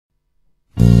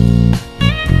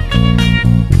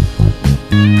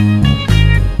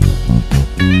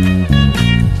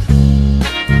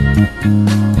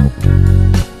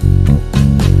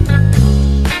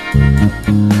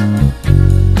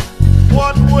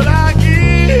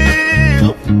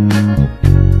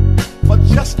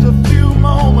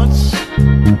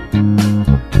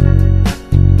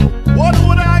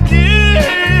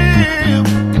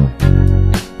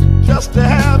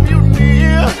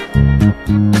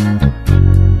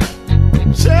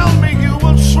Tell me you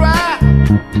will try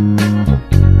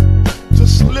to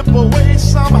slip away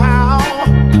somehow.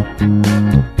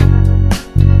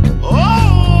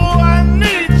 Oh, I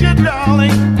need you,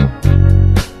 darling.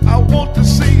 I want to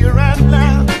see you right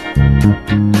now.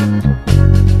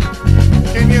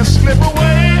 Can you slip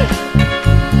away?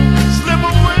 Slip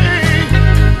away.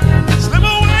 Slip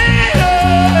away.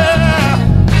 Yeah.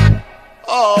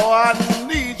 Oh, I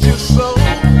need you so.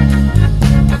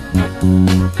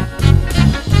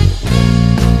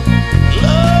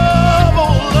 Love,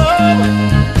 oh love,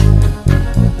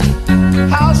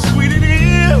 how sweet it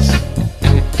is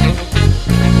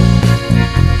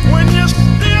when you're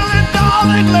stealing,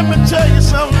 darling. Let me tell you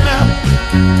something now.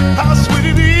 How sweet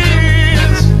it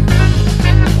is.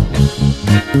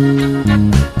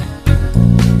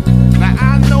 Now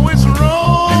I know it's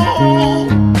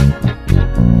wrong,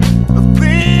 the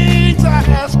things I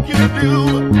ask you to do,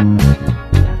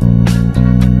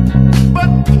 but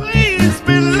please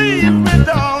believe me,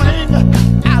 darling,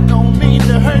 I don't mean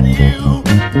to hurt you.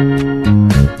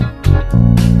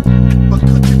 But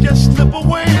could you just slip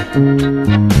away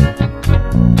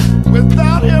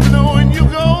without him knowing you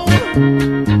gone?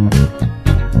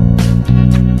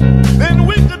 Then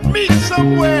we could meet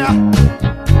somewhere,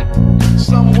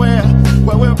 somewhere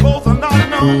where we're both are not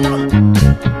known.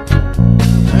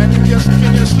 And just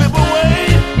can you slip away?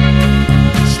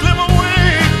 Slip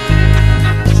away.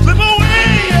 Slip away,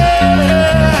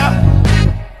 yeah.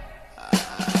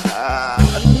 I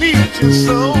need you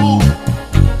so.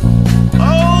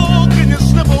 Oh, can you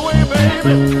slip away,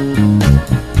 baby?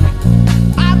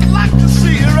 I'd like to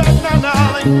see you right now,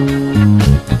 darling.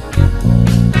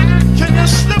 Can you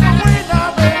slip away now,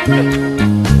 baby?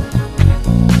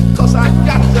 'Cause I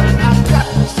got to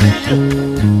see you.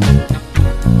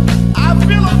 I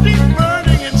feel a deep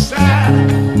burning inside.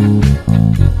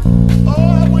 Oh,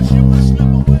 I wish you could